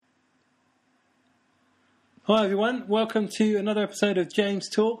Hi everyone, welcome to another episode of James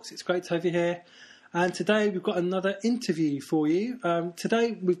Talks. It's great to have you here. And today we've got another interview for you.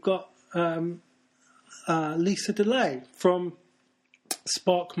 Today we've got Lisa DeLay from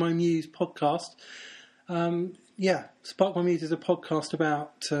Spark My Muse podcast. Spark My Muse is a podcast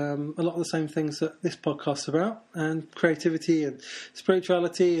about a lot of the same things that this podcast's about, and creativity and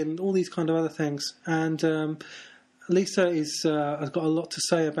spirituality and all these kind of other things. And Lisa has got a lot to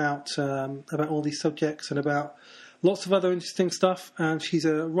say about all these subjects and about lots of other interesting stuff. And she's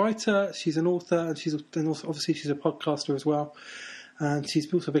a writer, she's an author, and also obviously she's a podcaster as well. And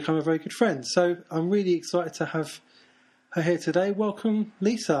she's also become a very good friend. So I'm really excited to have her here today. Welcome,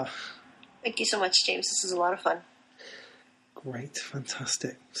 Lisa. Thank you so much, James. This is a lot of fun. Great,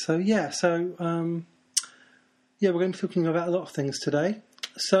 fantastic. So we're going to be talking about a lot of things today.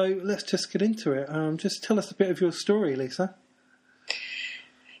 So let's just get into it. Just tell us a bit of your story, Lisa.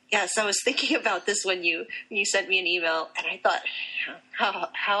 Yes, I was thinking about this when you sent me an email, and I thought,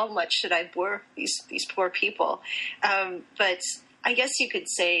 how much should I bore these poor people? But I guess you could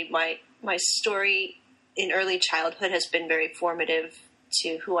say my story in early childhood has been very formative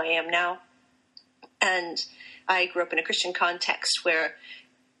to who I am now. And I grew up in a Christian context where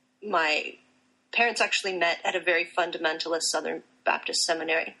my parents actually met at a very fundamentalist Southern Baptist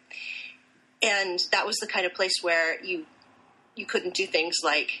seminary. And that was the kind of place where you couldn't do things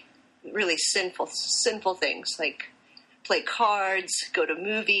like really sinful things, like play cards, go to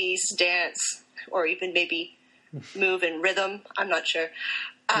movies, dance, or even maybe move in rhythm. I'm not sure.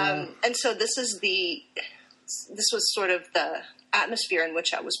 And so this was sort of the atmosphere in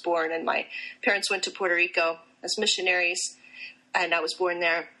which I was born. And my parents went to Puerto Rico as missionaries, and I was born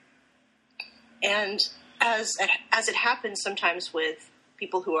there. And as it happens sometimes with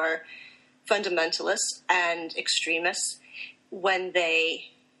people who are fundamentalists and extremists, when they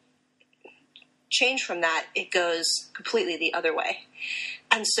change from that, it goes completely the other way.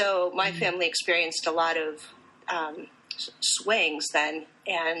 And so my family experienced a lot of swings then,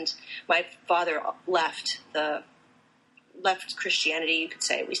 and my father left Christianity, you could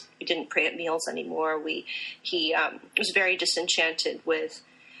say. We didn't pray at meals anymore. He was very disenchanted with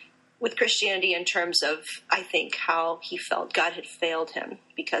Christianity in terms of, I think, how he felt God had failed him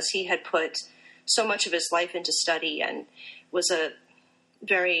because he had put so much of his life into study and was a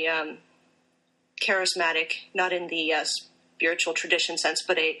very charismatic, not in the spiritual tradition sense,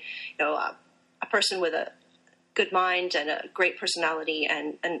 but a person with a good mind and a great personality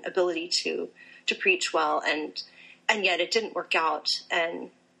and an ability to preach well, and yet it didn't work out.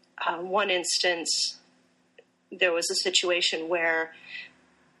 And one instance, there was a situation where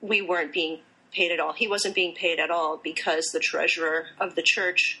we weren't being paid at all. He wasn't being paid at all because the treasurer of the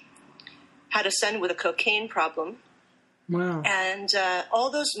church had a son with a cocaine problem. Wow. And all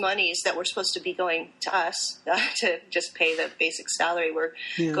those monies that were supposed to be going to us to just pay the basic salary were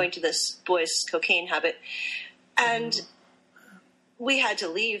going to this boy's cocaine habit. And we had to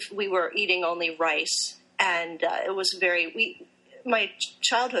leave. We were eating only rice. And it was my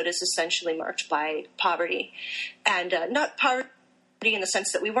childhood is essentially marked by poverty. And not poverty in the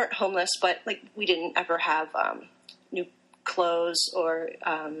sense that we weren't homeless, but like we didn't ever have new clothes, or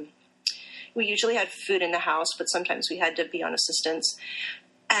we usually had food in the house, but sometimes we had to be on assistance.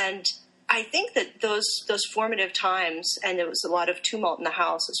 And I think that those formative times, and there was a lot of tumult in the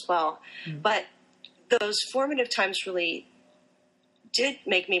house as well, but those formative times really did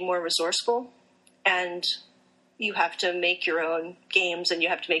make me more resourceful. And you have to make your own games and you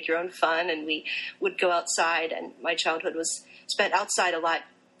have to make your own fun. And we would go outside, and my childhood was spent outside a lot,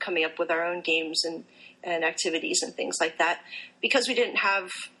 coming up with our own games and activities and things like that, because we didn't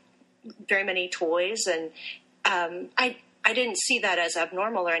have very many toys. And I didn't see that as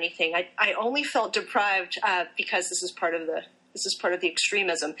abnormal or anything. I only felt deprived because this is part of the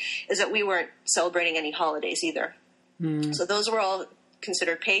extremism, is that we weren't celebrating any holidays either. So those were all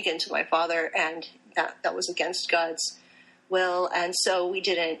considered pagan to my father, and that was against God's will. And so we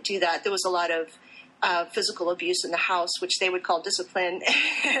didn't do that. There was a lot of physical abuse in the house, which they would call discipline.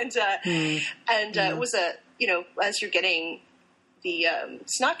 And it was as you're getting the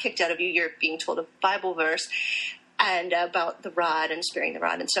snot kicked out of you, you're being told a Bible verse and about the rod and sparing the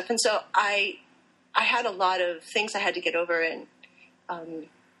rod and stuff. And so I had a lot of things I had to get over in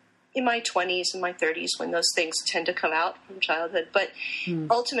my 20s and my 30s, when those things tend to come out from childhood. But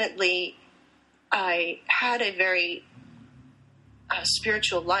ultimately, I had a very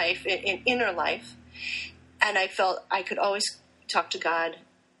spiritual life, an inner life, and I felt I could always talk to God,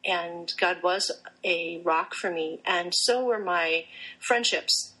 and God was a rock for me, and so were my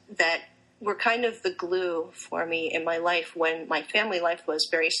friendships that were kind of the glue for me in my life when my family life was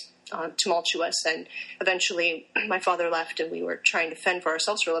very tumultuous, and eventually my father left and we were trying to fend for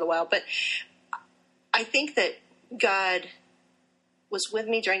ourselves for a little while. But I think that God was with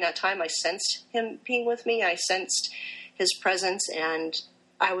me during that time. I sensed him being with me. I sensed his presence, and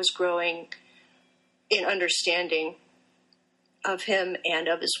I was growing in understanding of him and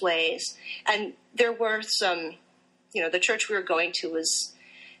of his ways. And there were some, the church we were going to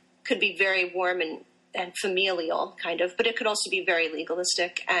could be very warm and familial, kind of, but it could also be very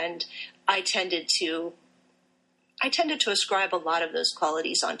legalistic. And I tended to ascribe a lot of those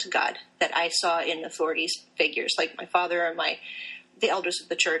qualities onto God that I saw in authorities figures like my father and the elders of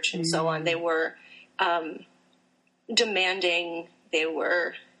the church and so on. They were demanding.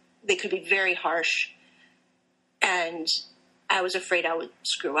 They could be very harsh, and I was afraid I would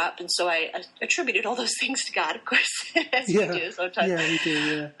screw up, and so I attributed all those things to God, of course, as you do sometimes. Yeah, you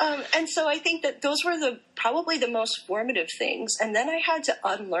do, yeah. And so I think that those were probably the most formative things, and then I had to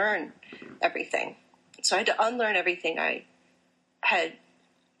unlearn everything. So I had to unlearn everything I had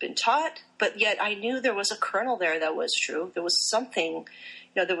been taught, but yet I knew there was a kernel there that was true. There was something,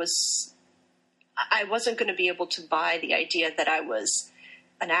 I wasn't going to be able to buy the idea that I was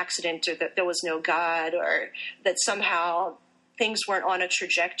an accident, or that there was no God, or that somehow things weren't on a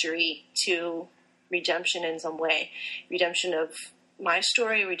trajectory to redemption in some way, redemption of my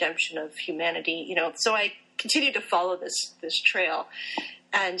story, redemption of humanity, So I continued to follow this trail,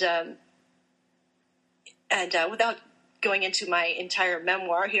 and without going into my entire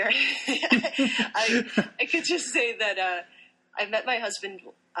memoir here, I could just say that I met my husband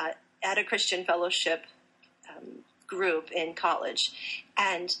at a Christian fellowship group in college,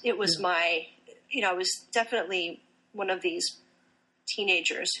 and it was I was definitely one of these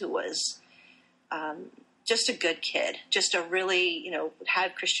teenagers who was just a good kid, just a really,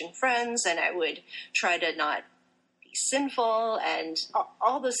 had Christian friends, and I would try to not be sinful and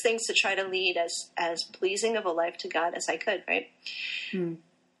all those things to try to lead as pleasing of a life to God as I could, right?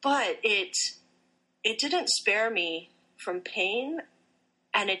 But it didn't spare me from pain,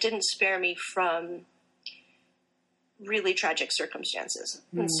 and it didn't spare me from really tragic circumstances.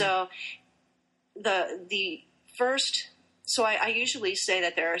 And so I usually say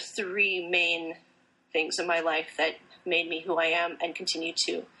that there are three main things in my life that made me who I am and continue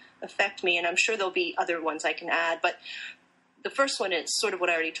to affect me. And I'm sure there'll be other ones I can add, but the first one is sort of what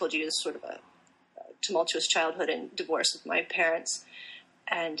I already told you, is sort of a tumultuous childhood and divorce with my parents.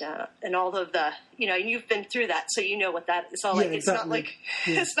 And all of the, you've been through that, so you know what that is all like. Exactly. It's not like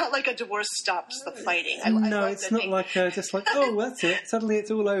it's not like a divorce stops the fighting. No, it's not like just like, oh, that's it. Suddenly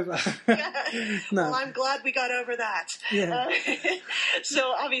it's all over. No. Well, I'm glad we got over that. Yeah.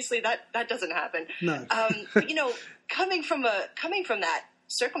 So obviously that doesn't happen. No. Coming from that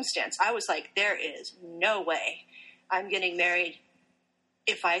circumstance, I was like, there is no way I'm getting married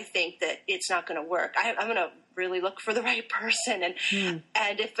if I think that it's not going to work. I'm going to really look for the right person, and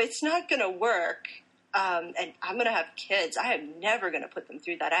if it's not going to work, and I'm going to have kids, I am never going to put them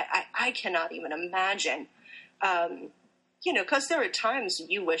through that. I cannot even imagine, because there are times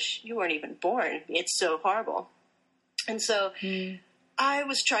you wish you weren't even born. It's so horrible. And so I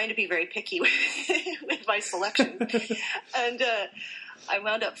was trying to be very picky with my selection, and I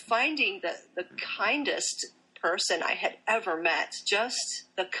wound up finding the kindest person I had ever met, just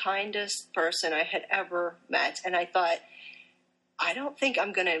the kindest person I had ever met. And I thought, I don't think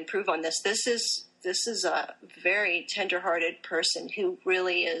I'm going to improve on this. This is a very tender-hearted person who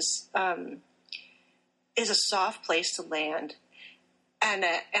really is a soft place to land. And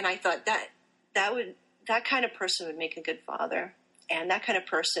I thought that kind of person would make a good father, and that kind of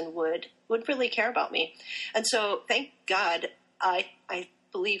person would really care about me. And so, thank God, I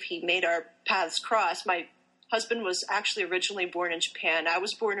believe he made our paths cross. My husband was actually originally born in Japan. I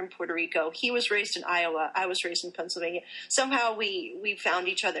was born in Puerto Rico. He was raised in Iowa. I was raised in Pennsylvania. Somehow we found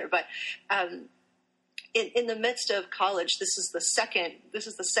each other. But in the midst of college, this is the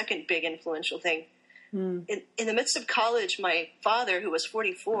second big influential thing. In the midst of college, my father, who was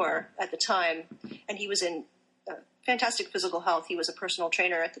 44 at the time, and he was in fantastic physical health. He was a personal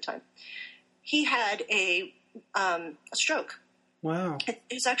trainer at the time. He had a stroke. Wow.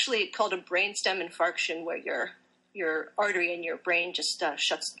 It's actually called a brainstem infarction, where your artery in your brain just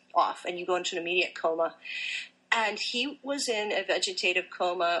shuts off and you go into an immediate coma. And he was in a vegetative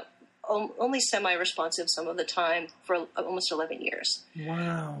coma, only semi-responsive some of the time, for almost 11 years.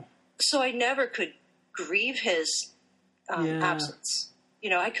 Wow. So I never could grieve his absence.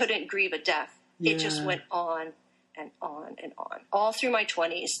 I couldn't grieve a death. Yeah. It just went on and on and on. All through my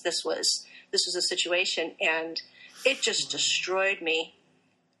 20s, this was a situation, and it just destroyed me.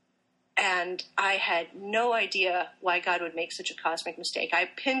 And I had no idea why God would make such a cosmic mistake. I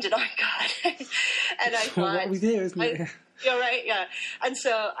pinned it on God. And I thought... what we do, isn't it? Yeah, right, yeah. And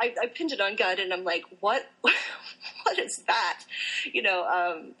so I pinned it on God, and I'm like, what is that?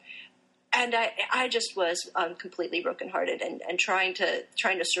 And I just was completely brokenhearted and trying to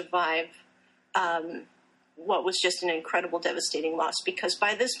survive what was just an incredible, devastating loss. Because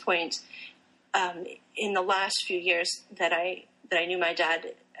by this point, in the last few years that I knew my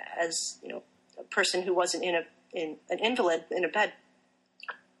dad as a person who wasn't in an invalid in a bed,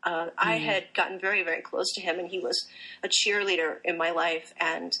 I had gotten very, very close to him, and he was a cheerleader in my life.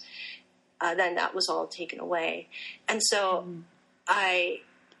 And then that was all taken away, and so I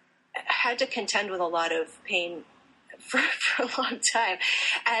had to contend with a lot of pain for a long time.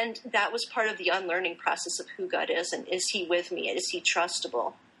 And that was part of the unlearning process of who God is, and is he with me, and is he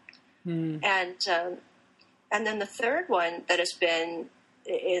trustable? And then the third one that is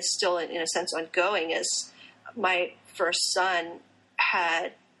still in a sense ongoing is my first son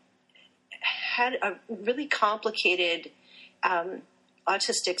had a really complicated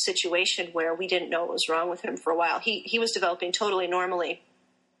autistic situation where we didn't know what was wrong with him for a while. He was developing totally normally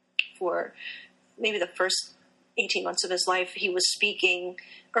for maybe the first 18 months of his life. He was speaking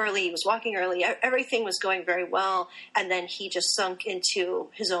early, he was walking early, everything was going very well, and then he just sunk into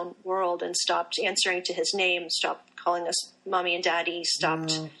his own world and stopped answering to his name, stopped calling us mommy and daddy,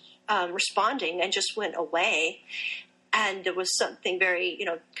 stopped responding, and just went away. And there was something very,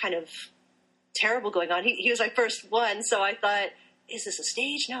 kind of terrible going on. He was my first one, so I thought, is this a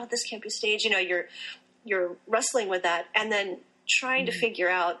stage? No, this can't be a stage. You're wrestling with that, and then trying to figure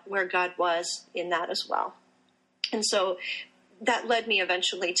out where God was in that as well. And so that led me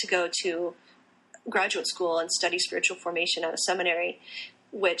eventually to go to graduate school and study spiritual formation at a seminary,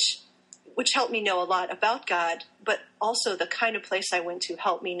 which helped me know a lot about God, but also the kind of place I went to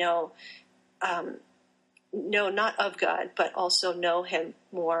helped me know not of God, but also know him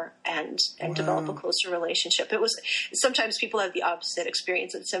more and develop a closer relationship. It was, sometimes people have the opposite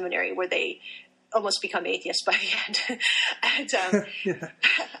experience at seminary where they almost become atheists by the end. And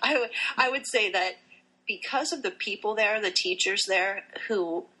I would say that because of the people there, the teachers there,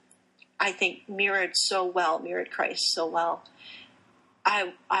 who I think mirrored Christ so well,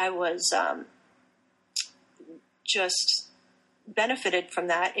 I was just benefited from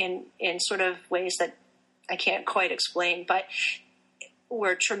that in sort of ways that I can't quite explain, but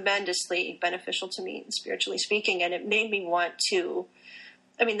were tremendously beneficial to me, spiritually speaking. And it made me want to,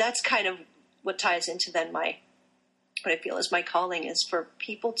 that's kind of what ties into then what I feel is my calling, is for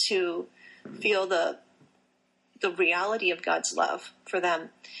people to feel the reality of God's love for them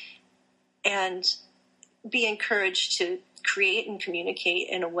and be encouraged to create and communicate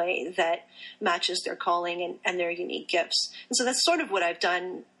in a way that matches their calling and their unique gifts. And so that's sort of what I've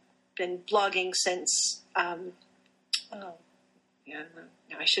been blogging since, I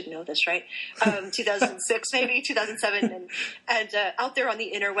should know this, right? 2006, maybe 2007, and out there on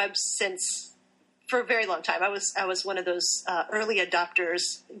the interwebs for a very long time. I was one of those early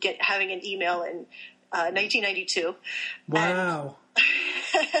adopters, having an email in 1992. Wow.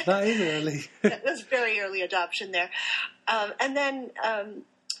 That is early. That was very early adoption there. And then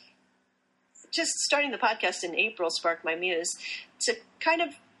just starting the podcast in April sparked my Muse to kind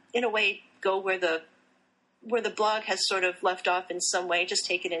of, in a way, go where the blog has sort of left off in some way, just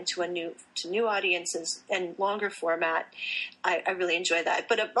take it into new audiences and longer format. I really enjoy that.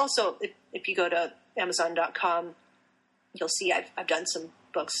 But also, if you go to Amazon.com, you'll see I've done some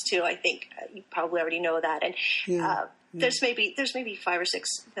books too. I think you probably already know that. And there's maybe 5 or 6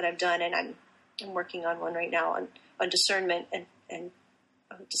 that I've done, and I'm working on one right now on discernment and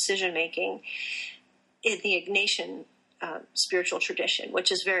decision making in the Ignatian spiritual tradition,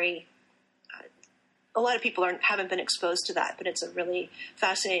 which is very. A lot of people haven't been exposed to that, but it's a really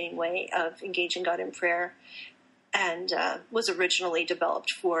fascinating way of engaging God in prayer, and was originally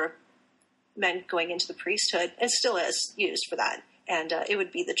developed for men going into the priesthood, and still is used for that. And it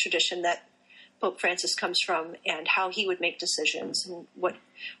would be the tradition that Pope Francis comes from, and how he would make decisions, and what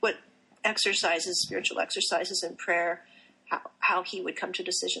spiritual exercises in prayer, how he would come to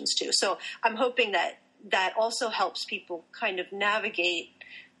decisions too. So I'm hoping that also helps people kind of navigate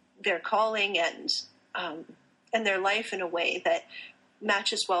their calling and their life in a way that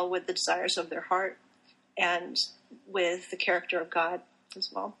matches well with the desires of their heart and with the character of God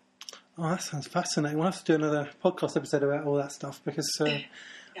as well. Oh, that sounds fascinating. We'll have to do another podcast episode about all that stuff, because I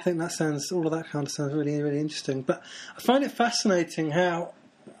think all of that kind of sounds really, really interesting. But I find it fascinating how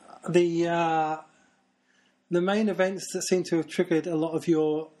the main events that seem to have triggered a lot of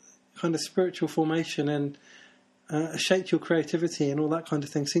your kind of spiritual formation and shaped your creativity and all that kind of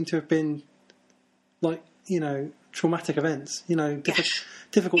thing seem to have been like, traumatic events,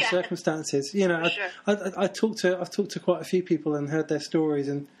 difficult circumstances. Sure. I've talked to quite a few people and heard their stories,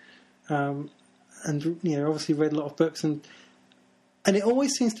 and obviously read a lot of books, and it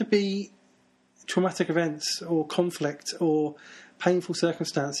always seems to be traumatic events or conflict or painful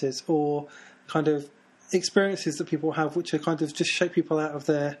circumstances or kind of experiences that people have which are kind of just shake people out of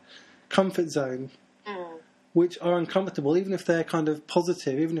their comfort zone, which are uncomfortable, even if they're kind of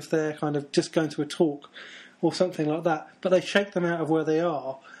positive, even if they're kind of just going to a talk or something like that. But they shake them out of where they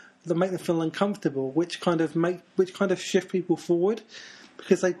are, that make them feel uncomfortable, which kind of shift people forward,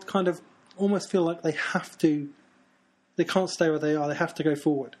 because they kind of almost feel like they can't stay where they are. They have to go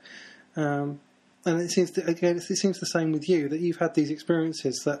forward. And it seems the same with you, that you've had these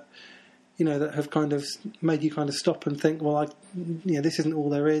experiences that that have kind of made you kind of stop and think, well, this isn't all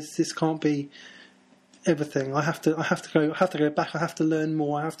there is. This can't be everything. I have to go back. I have to learn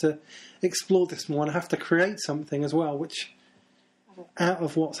more. I have to explore this more, and I have to create something as well, which out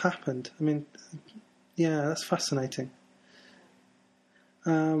of what's happened. I mean, yeah, that's fascinating.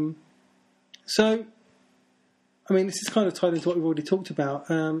 So, I mean, this is kind of tied into what we've already talked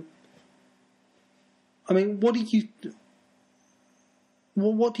about. I mean, what do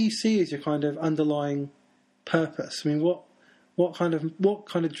you see as your kind of underlying purpose? I mean, what kind of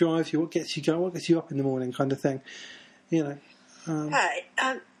drives you? What gets you going? What gets you up in the morning? Kind of thing, It's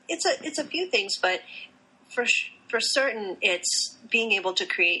a few things, but for certain, it's being able to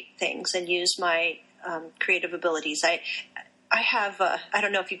create things and use my creative abilities. I have, I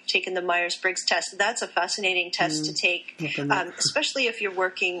don't know if you've taken the Myers-Briggs test. That's a fascinating test to take, especially if you're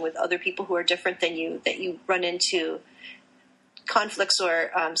working with other people who are different than you, that you run into conflicts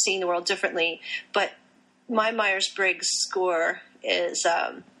or seeing the world differently. But my Myers-Briggs score is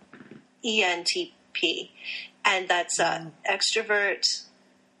ENTP, and that's extrovert,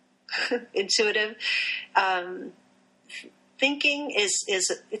 intuitive. Thinking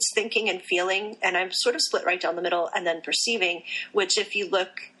it's thinking and feeling, and I'm sort of split right down the middle, and then perceiving, which if you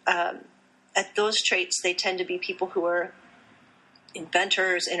look at those traits, they tend to be people who are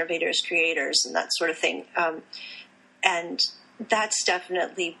inventors, innovators, creators, and that sort of thing. And that's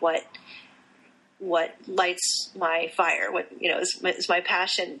definitely what lights my fire, what is my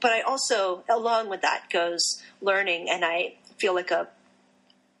passion. But I also, along with that, goes learning, and I feel like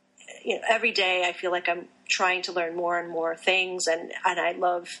every day I feel like I'm trying to learn more and more things, and I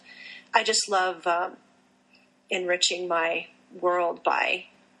just love enriching my world by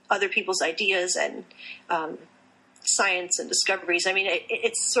other people's ideas and science and discoveries. I mean,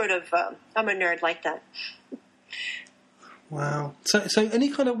 it's sort of I'm a nerd like that. Wow. So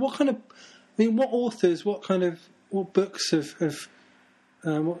what authors, what books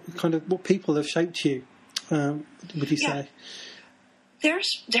what people have shaped you? Would you say?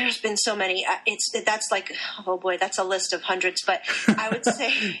 There's been so many. That's like, oh boy, that's a list of hundreds. But I would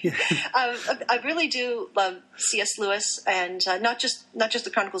say I really do love C.S. Lewis, and not just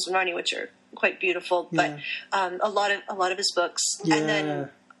the Chronicles of Narnia, which are quite beautiful, but a lot of his books. Yeah. And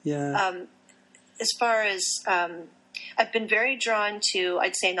then as far as I've been very drawn to,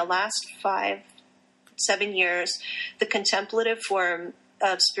 I'd say in the last 5-7 years, the contemplative form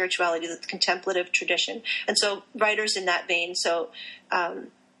of spirituality, the contemplative tradition. And so writers in that vein, so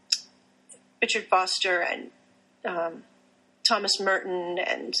Richard Foster and Thomas Merton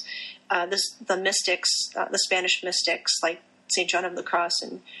and the mystics, the Spanish mystics like St. John of the Cross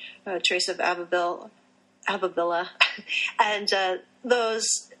and Teresa of Avila. And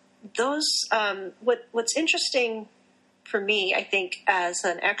what's interesting for me, I think, as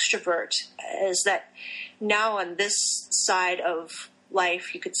an extrovert, is that now on this side of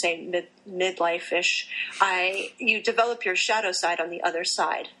life, you could say midlife-ish, you develop your shadow side on the other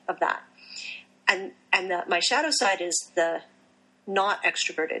side of that. And my shadow side is the not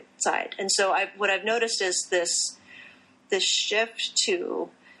extroverted side. And so what I've noticed is this shift to,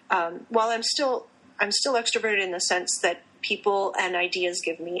 while I'm still extroverted in the sense that people and ideas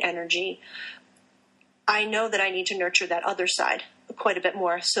give me energy, I know that I need to nurture that other side quite a bit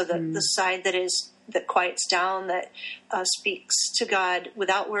more. So the side that quiets down, that speaks to God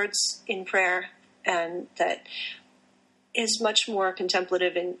without words in prayer, and that is much more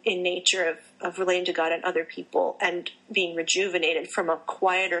contemplative in nature of relating to God and other people and being rejuvenated from a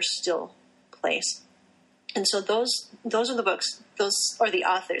quieter, still place. And so those are the books, those are the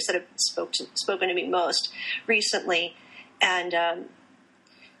authors that have spoken to me most recently. And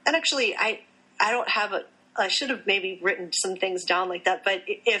actually, I don't have I should have maybe written some things down like that, but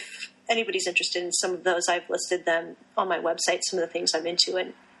if anybody's interested in some of those, I've listed them on my website, some of the things I'm into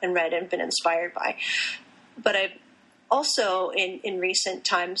and read and been inspired by. But also in recent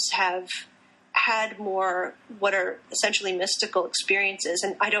times have had more what are essentially mystical experiences.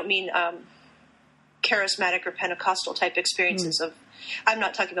 And I don't mean charismatic or Pentecostal type experiences of, I'm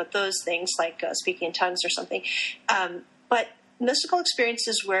not talking about those things like speaking in tongues or something, but mystical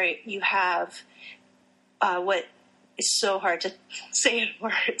experiences where you have what is so hard to say in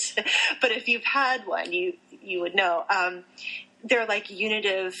words, but if you've had one, you would know. They're like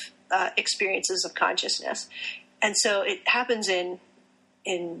unitive experiences of consciousness. And so it happens in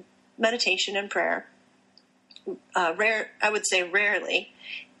meditation and prayer, I would say rarely,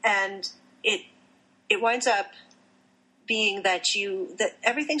 and it winds up being that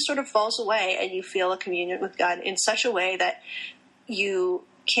everything sort of falls away and you feel a communion with God in such a way that you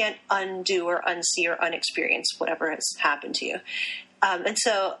can't undo or unsee or unexperience whatever has happened to you. And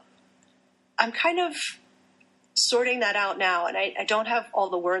so I'm kind of sorting that out now, and I don't have all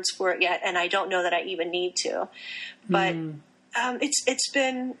the words for it yet, and I don't know that I even need to. But it's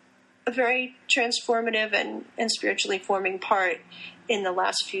been a very transformative and spiritually forming part in the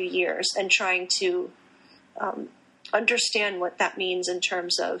last few years, and trying to understand what that means in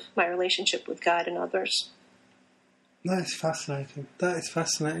terms of my relationship with God and others. That is fascinating.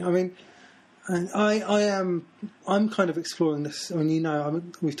 I mean, and I'm kind of exploring this. I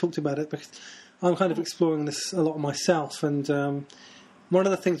mean, we've talked about it, because I'm kind of exploring this a lot myself. And one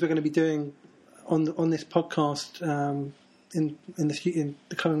of the things we're going to be doing on this podcast in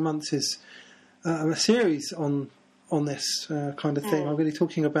the coming months is a series on this kind of thing. I'm going to be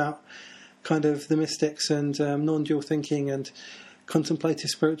talking about kind of the mystics and non-dual thinking and contemplative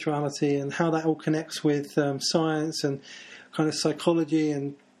spirituality, and how that all connects with science and kind of psychology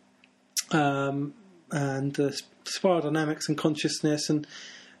and spiral dynamics and consciousness, and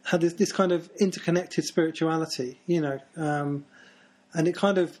how this kind of interconnected spirituality, and it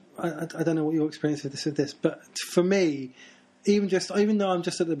kind of, I don't know what your experience of this, but for me, even though I'm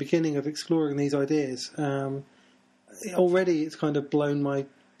just at the beginning of exploring these ideas, already it's kind of blown my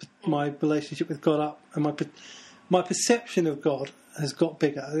relationship with God up, and my perception of God has got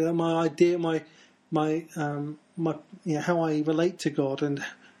bigger. My idea, my how I relate to God and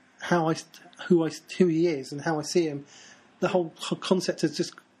who He is and how I see Him, the whole concept has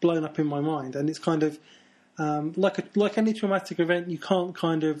just blown up in my mind, and it's kind of like any traumatic event, you can't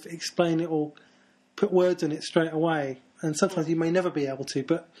kind of explain it or put words on it straight away, and sometimes you may never be able to.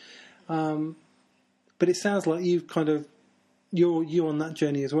 But it sounds like you've kind of you're on that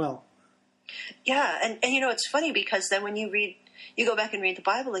journey as well. Yeah, and it's funny, because then when you go back and read the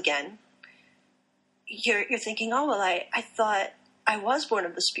Bible again, you're thinking, oh well, I thought I was born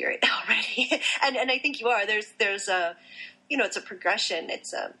of the Spirit already, and I think you are. There's a it's a progression.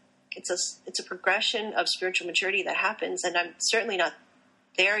 It's a progression of spiritual maturity that happens, and I'm certainly not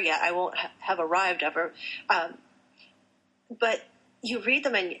there yet. I won't have arrived ever, but you read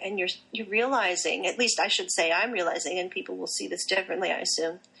them and you're realizing, at least I should say I'm realizing, and people will see this differently, I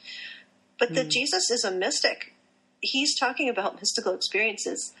assume, but that Jesus is a mystic. He's talking about mystical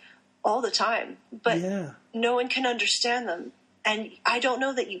experiences all the time, but no one can understand them. And I don't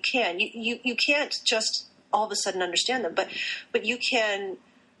know that you can. You can't just all of a sudden understand them, but you can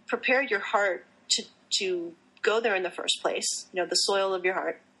prepare your heart to go there in the first place, the soil of your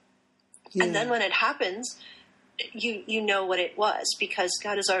heart. Yeah. And then when it happens, you know what it was, because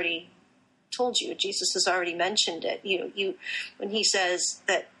God has already told you. Jesus has already mentioned it. When He says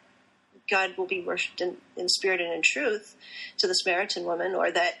that God will be worshipped in spirit and in truth to the Samaritan woman, or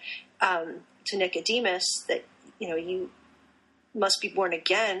that to Nicodemus, that you must be born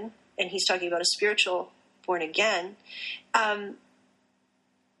again, and He's talking about a spiritual born again.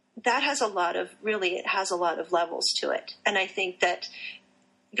 That has a lot of levels to it, and I think that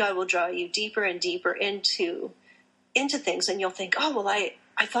God will draw you deeper and deeper into things, and you'll think, oh well,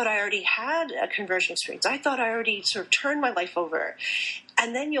 I thought I already had a conversion experience. I thought I already sort of turned my life over.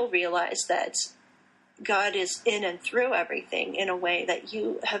 And then you'll realize that God is in and through everything in a way that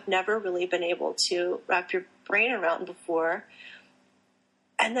you have never really been able to wrap your brain around before.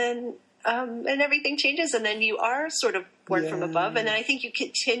 And then and everything changes, and then you are sort of born from above. And then I think you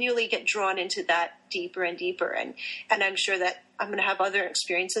continually get drawn into that deeper and deeper. And I'm sure that I'm going to have other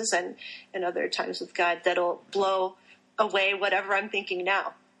experiences and other times with God that'll blow away whatever I'm thinking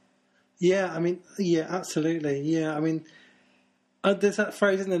now. Yeah, I mean, yeah, absolutely. Yeah, I mean, there's that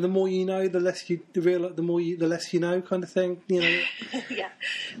phrase, isn't there? The more you know, the less you realize. The less you know, kind of thing. Yeah, right.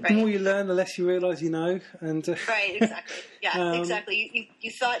 The more you learn, the less you realize you know. And right, exactly. Yeah, exactly.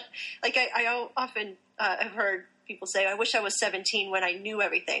 You thought, like I often have heard people say, "I wish I was 17 when I knew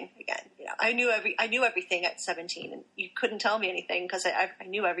everything again." I knew everything at 17, and you couldn't tell me anything because I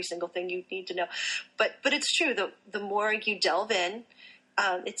knew every single thing you need to know. But it's true. The more you delve in,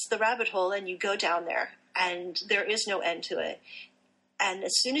 it's the rabbit hole, and you go down there, and there is no end to it. And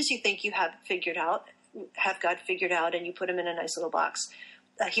as soon as you think you have God figured out, and you put him in a nice little box,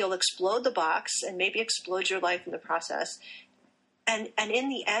 he'll explode the box and maybe explode your life in the process. And in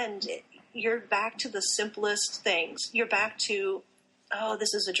the end, you're back to the simplest things. You're back to, oh,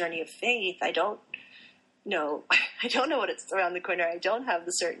 this is a journey of faith. I don't know. I don't know what it's around the corner. I don't have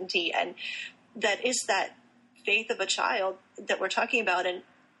the certainty. And that is that faith of a child that we're talking about. And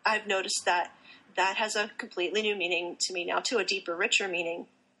I've noticed that has a completely new meaning to me now, to a deeper, richer meaning.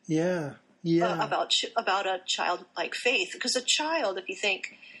 Yeah. About a childlike faith. Because a child, if you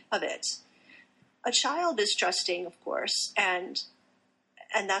think of it, a child is trusting, of course, and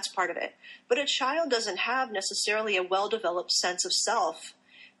that's part of it. But a child doesn't have necessarily a well-developed sense of self.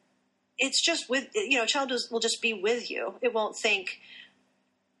 It's just a child will just be with you. It won't think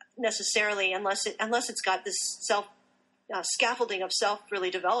necessarily unless it's got this scaffolding of self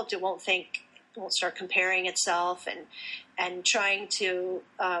really developed. It won't start comparing itself and trying to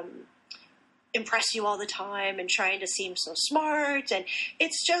impress you all the time and trying to seem so smart. And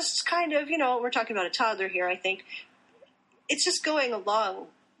it's just kind of, we're talking about a toddler here, I think. It's just going along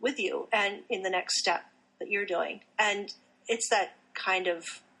with you and in the next step that you're doing. And it's that kind of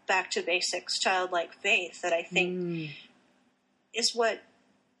back to basics, childlike faith that I think is what,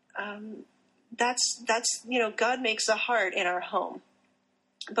 that's, God makes a heart in our home.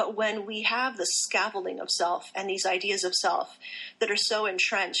 But when we have the scaffolding of self and these ideas of self that are so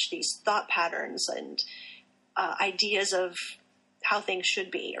entrenched, these thought patterns and ideas of how things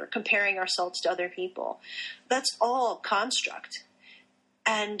should be, or comparing ourselves to other people, that's all construct.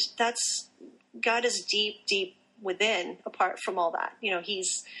 And God is deep, deep within, apart from all that.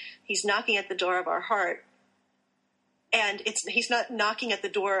 He's knocking at the door of our heart. And he's not knocking at the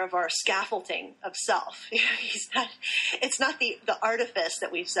door of our scaffolding of self. It's not the artifice that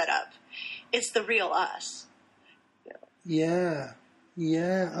we've set up. It's the real us. Yeah,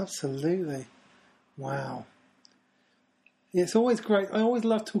 absolutely. Wow. Yeah, it's always great. I always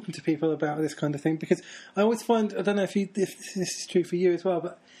love talking to people about this kind of thing because I always find, I don't know if this is true for you as well,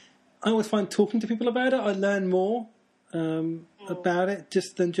 but I always find talking to people about it, I learn more about it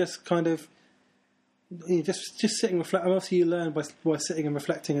than just kind of, just sitting and reflect. Obviously, you learn by sitting and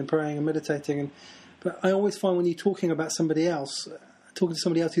reflecting and praying and meditating. But I always find when you're talking about somebody else, talking to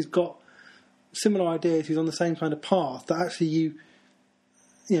somebody else who's got similar ideas, who's on the same kind of path, that actually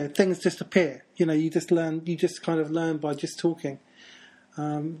things just appear. You just kind of learn by just talking.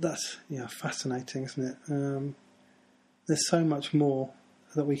 That's fascinating, isn't it? There's so much more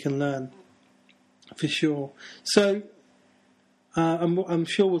that we can learn, for sure. So I'm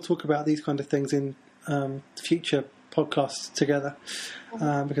sure we'll talk about these kind of things in future podcasts together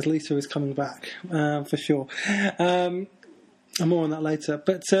because Lisa is coming back for sure. And more on that later.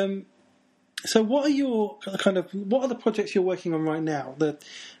 But so what are the projects you're working on right now? The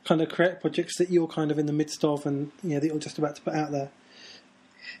kind of creative projects that you're kind of in the midst of and that you're just about to put out there?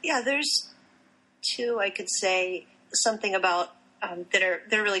 Yeah, there's two I could say something about they're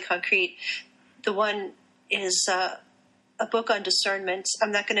really concrete. The one is a book on discernment.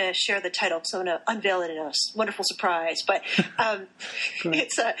 I'm not going to share the title because I'm going to unveil it in a wonderful surprise. But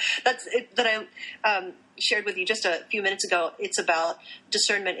it's that I shared with you just a few minutes ago. It's about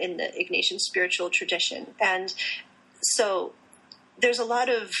discernment in the Ignatian spiritual tradition, and so there's a lot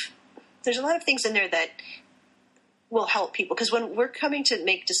of things in there that will help people because when we're coming to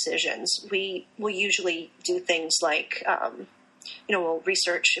make decisions, we will usually do things like we'll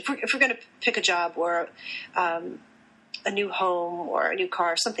research if we're going to pick a job or a new home or a new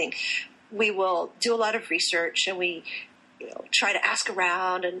car or something. We will do a lot of research and we try to ask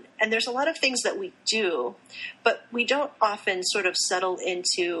around and there's a lot of things that we do, but we don't often sort of settle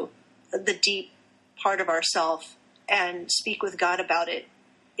into the deep part of ourself and speak with God about it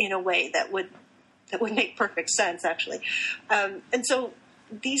in a way that would make perfect sense, actually. And so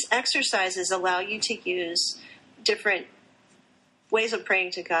these exercises allow you to use different ways of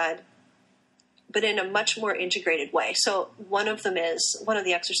praying to God, but in a much more integrated way. So one of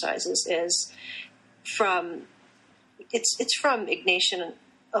the exercises is from Ignatian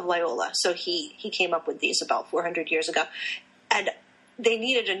of Loyola. So he came up with these about 400 years ago, and they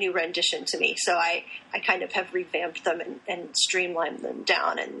needed a new rendition to me. So I kind of have revamped them and streamlined them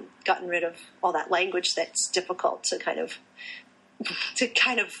down and gotten rid of all that language that's difficult to kind of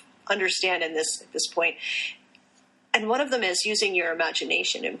understand at this point. And one of them is using your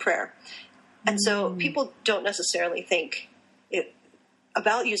imagination in prayer. And so people don't necessarily think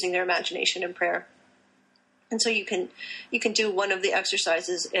about using their imagination in prayer. And so you can do one of the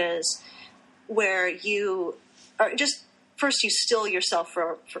exercises is where you are just first you still yourself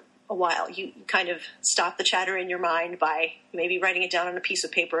for a while. You kind of stop the chatter in your mind by maybe writing it down on a piece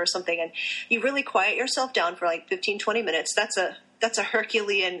of paper or something, and you really quiet yourself down for like 15, 20 minutes. That's a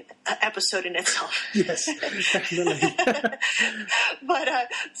Herculean episode in itself. Yes, definitely. But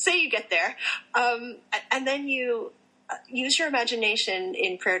say you get there, and then you use your imagination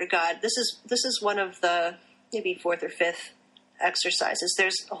in prayer to God. This is one of the maybe fourth or fifth exercises.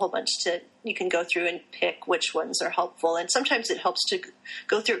 There's a whole bunch you can go through and pick which ones are helpful. And sometimes it helps to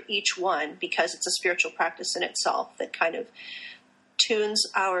go through each one because it's a spiritual practice in itself that kind of tunes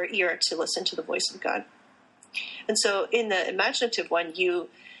our ear to listen to the voice of God. And so in the imaginative one, you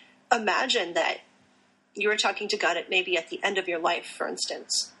imagine that you are talking to God maybe at the end of your life, for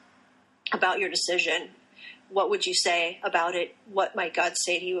instance, about your decision. What would you say about it? What might God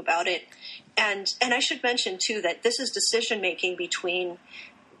say to you about it? And I should mention, too, that this is decision-making between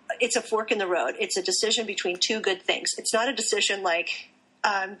 – it's a fork in the road. It's a decision between two good things. It's not a decision like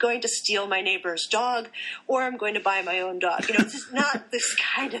I'm going to steal my neighbor's dog or I'm going to buy my own dog. This is not this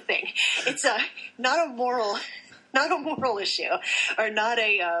kind of thing. It's not a moral issue or not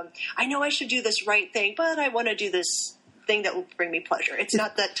I know I should do this right thing, but I want to do this thing that will bring me pleasure. It's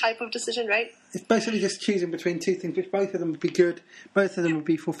not that type of decision, right? It's basically just choosing between two things, which both of them would be good, both of them would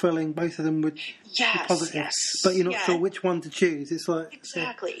be fulfilling, both of them would be positive. Yes. But you're not sure which one to choose. It's like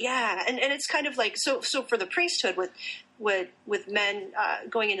exactly, yeah, and it's kind of like so for the priesthood with men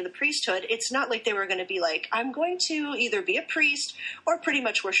going into the priesthood, it's not like they were going to be like, I'm going to either be a priest or pretty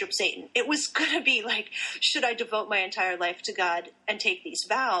much worship Satan. It was going to be like, should I devote my entire life to God and take these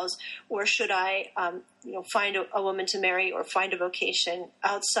vows, or should I find a woman to marry or find a vocation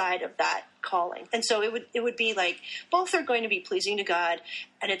outside of that calling? And so it would be like both are going to be pleasing to God,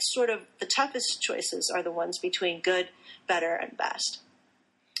 and it's sort of the toughest choices are the ones between good, better, and best.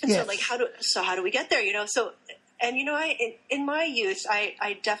 And yes. So like how do we get there? And in my youth,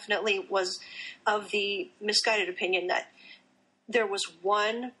 I definitely was of the misguided opinion that there was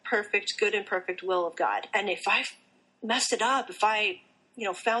one perfect, good and perfect will of God, and if I messed it up, if I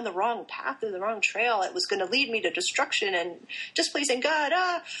found the wrong path or the wrong trail, it was going to lead me to destruction and displeasing God.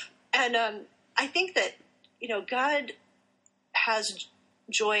 And I think that, God has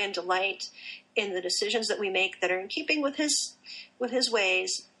joy and delight in the decisions that we make that are in keeping with his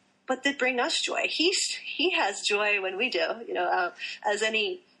ways, but that bring us joy. He has joy when we do, as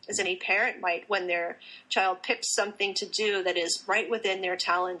any parent might when their child picks something to do that is right within their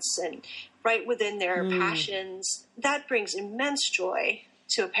talents and right within their passions. That brings immense joy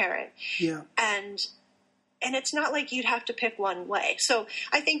to a parent. Yeah. And it's not like you'd have to pick one way. So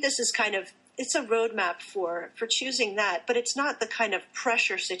I think this is it's a roadmap for choosing that, but it's not the kind of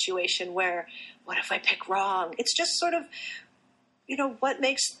pressure situation where, what if I pick wrong? It's just sort of, what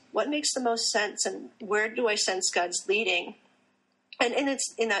makes the most sense and where do I sense God's leading? And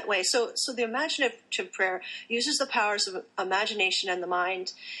it's in that way. So the imaginative prayer uses the powers of imagination and the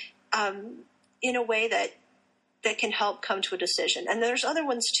mind in a way that can help come to a decision. And there's other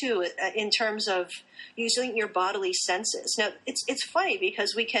ones too, in terms of using your bodily senses. Now it's funny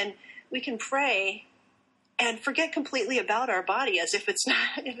because we can pray and forget completely about our body as if it's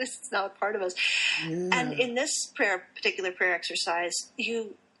not a part of us. Yeah. And in this particular prayer exercise,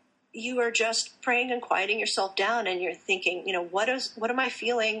 you are just praying and quieting yourself down, and you're thinking, what am I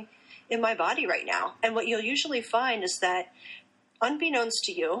feeling in my body right now? And what you'll usually find is that, unbeknownst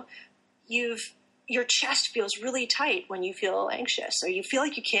to you, your chest feels really tight when you feel anxious, or you feel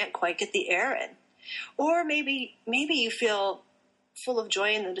like you can't quite get the air in. Or maybe you feel full of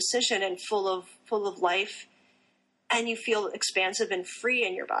joy in the decision and full of life, and you feel expansive and free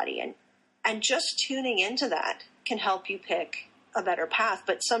in your body. And just tuning into that can help you pick a better path.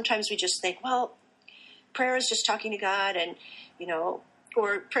 But sometimes we just think, well, prayer is just talking to God, and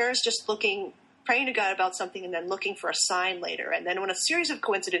or prayer is just praying to God about something and then looking for a sign later. And then when a series of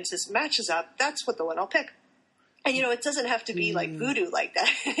coincidences matches up, that's the one I'll pick. And, it doesn't have to be like voodoo like that.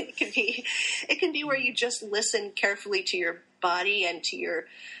 It can be where you just listen carefully to your body and to your,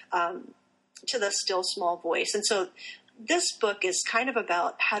 to the still small voice. And so this book is kind of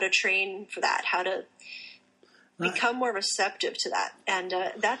about how to train for that, how to become more receptive to that. And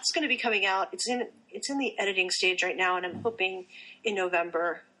that's going to be coming out. It's in the editing stage right now, and I'm hoping in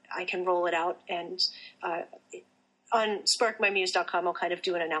November I can roll it out, and on sparkmymuse.com I'll kind of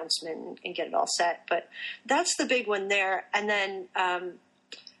do an announcement and get it all set. But that's the big one there. And then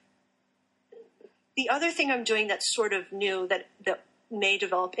the other thing I'm doing that's sort of new that may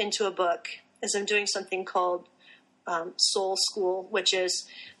develop into a book is I'm doing something called Soul School, which is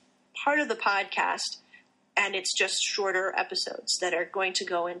part of the podcast, and it's just shorter episodes that are going to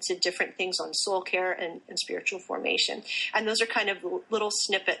go into different things on soul care and spiritual formation. And those are kind of little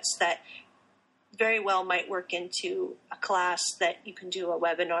snippets that very well might work into a class that you can do a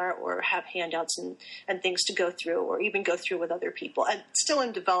webinar or have handouts and things to go through, or even go through with other people. And still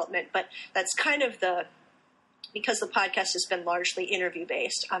in development, but that's kind of because the podcast has been largely interview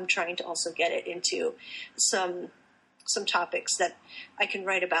based, I'm trying to also get it into some topics that I can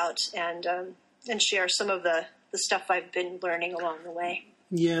write about and share some of the stuff I've been learning along the way.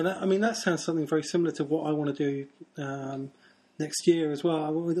 Yeah, that sounds something very similar to what I want to do next year as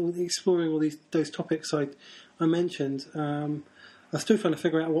well. Exploring all those topics I mentioned. I'm still trying to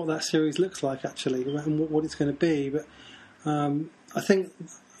figure out what that series looks like actually, and what it's going to be. But I think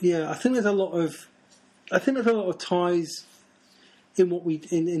there's a lot of ties in what we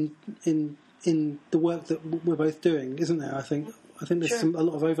in the work that we're both doing, isn't there? I think there's sure. a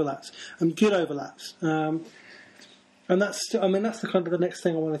lot of overlaps, and good overlaps. And that's the kind of the next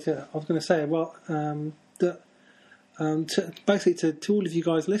thing I was going to say. Well, to all of you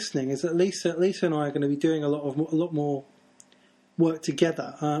guys listening, is that Lisa and I are going to be doing a lot more work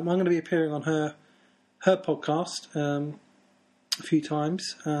together. I'm going to be appearing on her podcast a few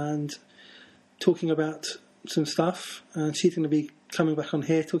times and talking about some stuff, and she's going to be coming back on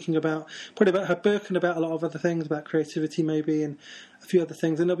here talking probably about her book and about a lot of other things, about creativity maybe, and a few other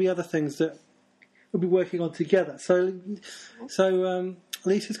things, and there'll be other things that we'll be working on together. So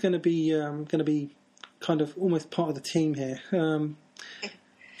Lisa's going to be kind of almost part of the team here on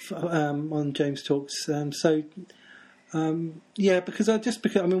James Talks. Because I'm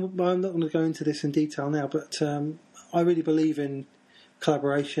not going to go into this in detail now, but I really believe in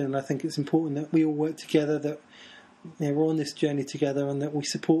collaboration, and I think it's important that we all work together, that we're on this journey together, and that we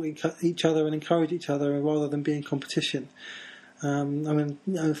support each other and encourage each other rather than be in competition. I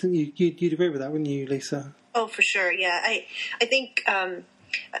think you'd agree with that, wouldn't you, Lisa? Oh, for sure. Yeah, I think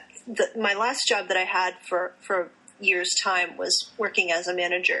my last job that I had for a year's time was working as a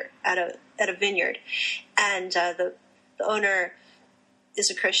manager at a vineyard, and the owner is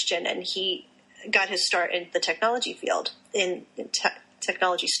a Christian, and he got his start in the technology field, in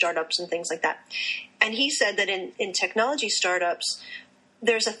technology startups and things like that. And he said that in technology startups,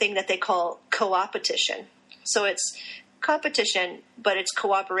 there's a thing that they call co-opetition. So it's competition, but it's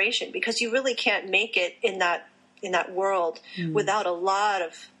cooperation, because you really can't make it in that world without a lot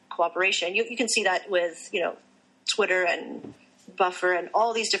of cooperation. You can see that with Twitter and Buffer and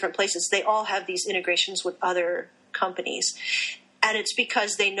all these different places. They all have these integrations with other companies. And it's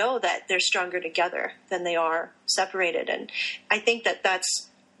because they know that they're stronger together than they are separated. And I think that's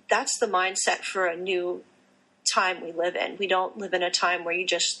the mindset for a new time we live in. We don't live in a time where you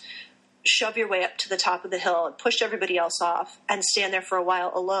just shove your way up to the top of the hill and push everybody else off and stand there for a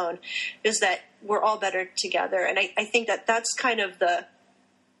while alone. Is that we're all better together. And I think that's kind of the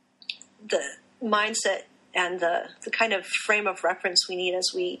mindset and the kind of frame of reference we need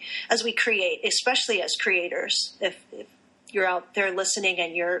as we create, especially as creators. If you're out there listening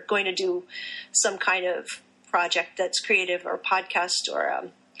and you're going to do some kind of project that's creative, or a podcast, or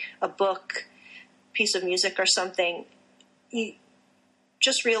a book, piece of music or something,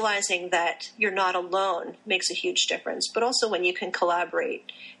 just realizing that you're not alone makes a huge difference. But also when you can collaborate,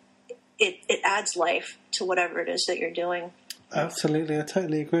 it adds life to whatever it is that you're doing. Absolutely, I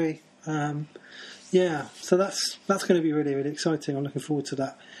totally agree. So that's going to be really, really exciting. I'm looking forward to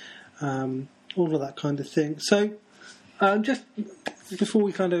that, all of that kind of thing. So just before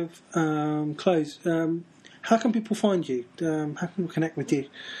we kind of close, how can people find you? How can people connect with you?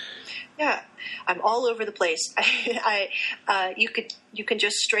 Yeah, I'm all over the place. You can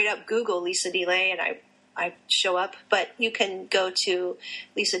just straight up Google Lisa DeLay and I show up, but you can go to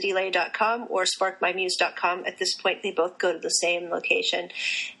lisadelay.com or sparkmymuse.com. At this point, they both go to the same location.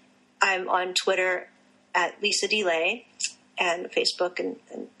 I'm on Twitter at Lisa DeLay, and Facebook and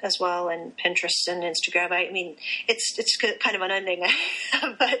as well, and Pinterest and Instagram. I mean, it's kind of unending,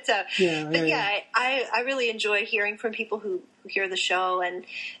 but I really enjoy hearing from people who hear the show, and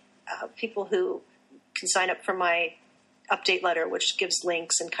people who can sign up for my update letter, which gives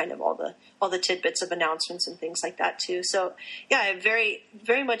links and kind of all the tidbits of announcements and things like that too. So yeah, I'm very,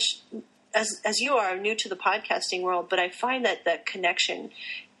 very much as you are, I'm new to the podcasting world, but I find that the connection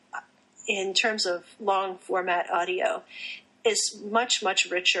in terms of long format audio is much, much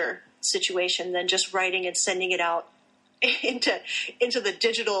richer situation than just writing and sending it out into the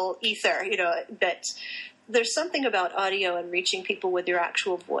digital ether. That there's something about audio and reaching people with your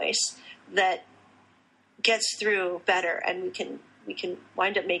actual voice that gets through better, and we can we can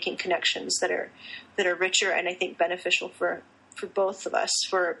wind up making connections that are richer and I think beneficial for both of us,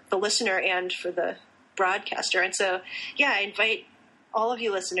 for the listener and for the broadcaster. And so, yeah, I invite all of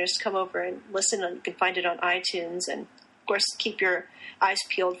you listeners to come over and listen. You can find it on iTunes, and of course, keep your eyes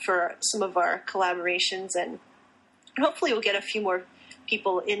peeled for some of our collaborations, and hopefully we'll get a few more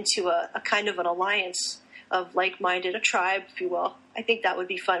people into a kind of an alliance of like-minded, a tribe, if you will. I think that would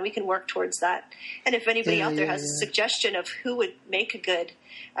be fun. We can work towards that. And if anybody out there has a suggestion of who would make a good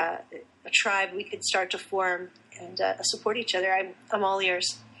a tribe, we could start to form and support each other. I'm all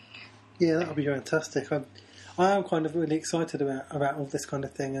ears. Yeah, that would be fantastic. I am kind of really excited about all this kind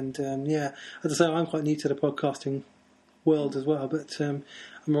of thing. And, as I say, I'm quite new to the podcasting world as well, but I'm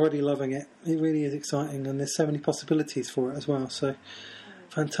already loving it. It really is exciting, and there's so many possibilities for it as well. So,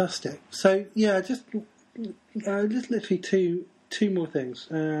 fantastic. So, yeah, just literally two more things.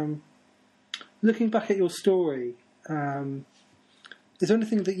 Looking back at your story, is there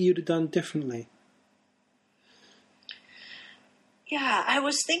anything that you'd have done differently? Yeah, I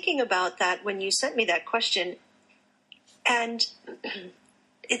was thinking about that when you sent me that question, and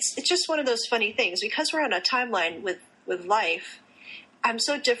it's just one of those funny things, because we're on a timeline with life. I'm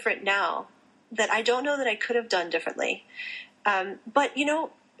so different now that I don't know that I could have done differently. But,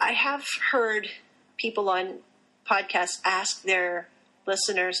 I have heard people on podcasts ask their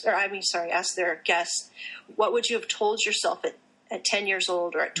listeners, ask their guests, what would you have told yourself at 10 years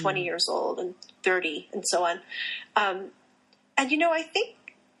old, or at 20 years old, and 30, and so on. And, I think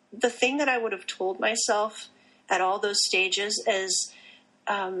the thing that I would have told myself at all those stages is,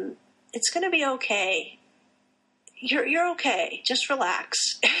 it's going to be okay. You're okay. Just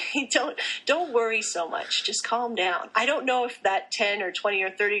relax. Don't worry so much. Just calm down. I don't know if that 10 or 20 or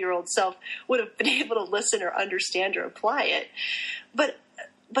 30-year-old self would have been able to listen or understand or apply it. But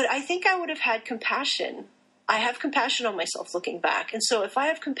I think I would have had compassion. I have compassion on myself looking back. And so if I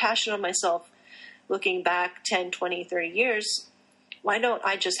have compassion on myself looking back 10, 20, 30 years, why don't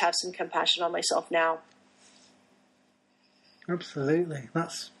I just have some compassion on myself now? Absolutely.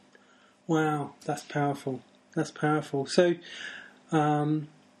 That's powerful. That's powerful. So,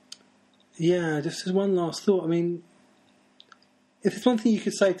 just as one last thought, I mean, if there's one thing you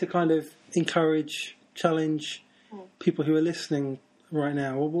could say to kind of encourage, challenge people who are listening right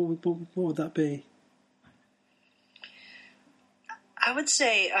now, what would that be? I would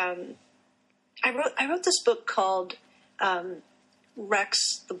say I wrote this book called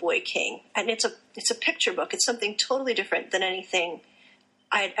Rex the Boy King, and it's a picture book. It's something totally different than anything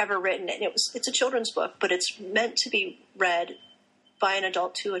I had ever written, and it's a children's book, but it's meant to be read by an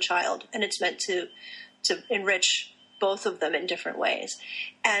adult to a child, and it's meant to enrich both of them in different ways.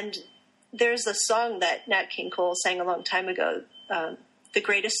 And there's a song that Nat King Cole sang a long time ago. The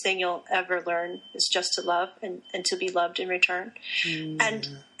greatest thing you'll ever learn is just to love and to be loved in return. And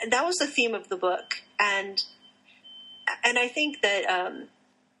that was the theme of the book. And I think that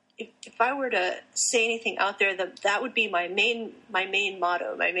if I were to say anything out there, that would be my main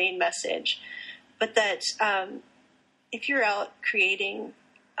motto, my main message. But that if you're out creating,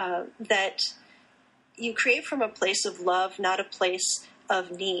 that you create from a place of love, not a place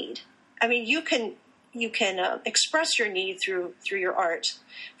of need. I mean, you can express your need through your art,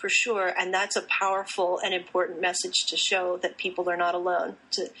 for sure, and that's a powerful and important message to show that people are not alone,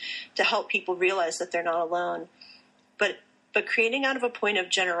 to help people realize that they're not alone. But creating out of a point of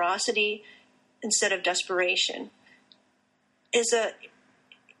generosity instead of desperation is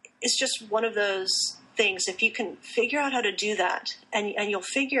just one of those things. If you can figure out how to do that, and you'll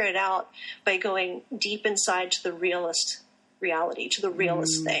figure it out by going deep inside to the realist reality, to the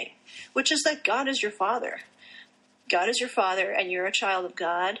realist thing, which is that God is your Father. God is your Father, and you're a child of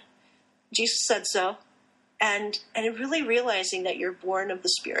God. Jesus said so. And really realizing that you're born of the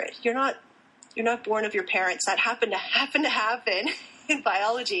Spirit. You're not born of your parents. That happened to happen in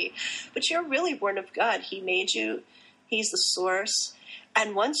biology. But you're really born of God. He made you. He's the source.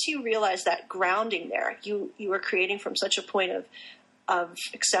 And once you realize that grounding there, you are creating from such a point of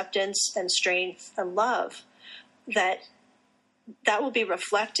acceptance and strength and love that will be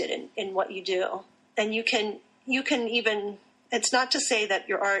reflected in what you do. And you can even, it's not to say that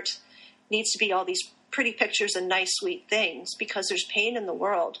your art needs to be all these pretty pictures and nice, sweet things, because there's pain in the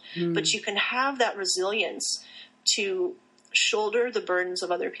world. But you can have that resilience to shoulder the burdens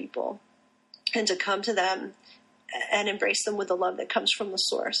of other people and to come to them and embrace them with the love that comes from the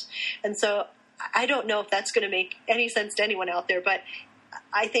source. And so I don't know if that's going to make any sense to anyone out there, but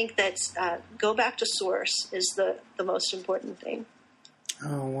I think that go back to source is the most important thing.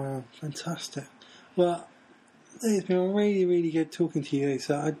 Oh, wow. Fantastic. Well, it's been really, really good talking to you,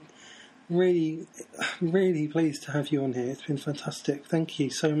 Lisa. really, really pleased to have you on here. It's been fantastic. Thank you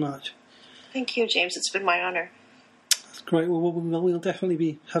so much. Thank you, James. It's been my honour. That's great. Well, we'll definitely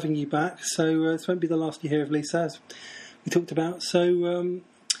be having you back. So this won't be the last you hear of Lisa, as we talked about. So,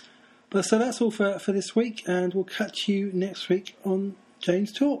 so that's all for this week, and we'll catch you next week on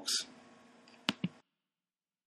James Talks.